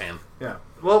somebody's hand. Yeah.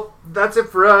 Well, that's it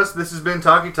for us. This has been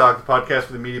Talkie Talk, the podcast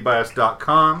for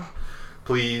themediabias.com.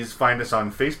 Please find us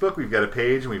on Facebook. We've got a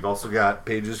page, and we've also got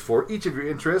pages for each of your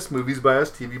interests. Movies by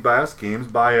us, TV by us, games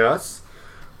by us.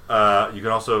 You can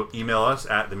also email us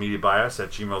at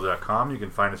themediabias@gmail.com. You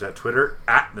can find us at Twitter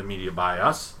at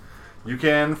themediabias. You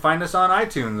can find us on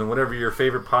iTunes and whatever your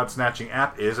favorite pod-snatching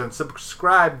app is, and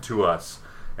subscribe to us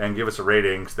and give us a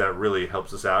rating, because that really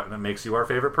helps us out, and it makes you our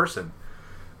favorite person.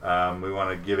 We want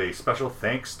to give a special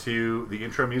thanks to the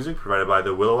intro music provided by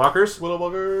the Willow Walkers.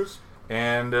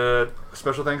 And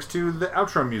special thanks to the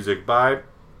outro music by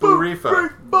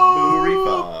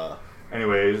Burifa.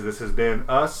 Anyways, this has been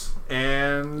us,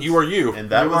 and You are you. And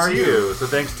that was you. So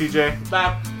thanks, TJ.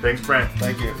 Bye. Thanks, Brent.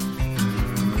 Thank you.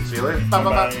 See you later. Bye.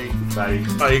 Bye.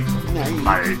 Bye.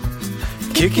 Bye.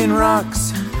 Kicking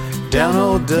rocks down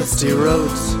old dusty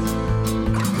roads,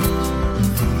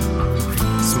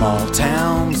 small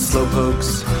town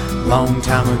slowpokes, long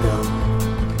time ago.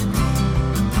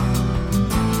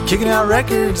 Kicking out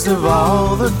records of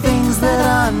all the things that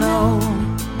I know.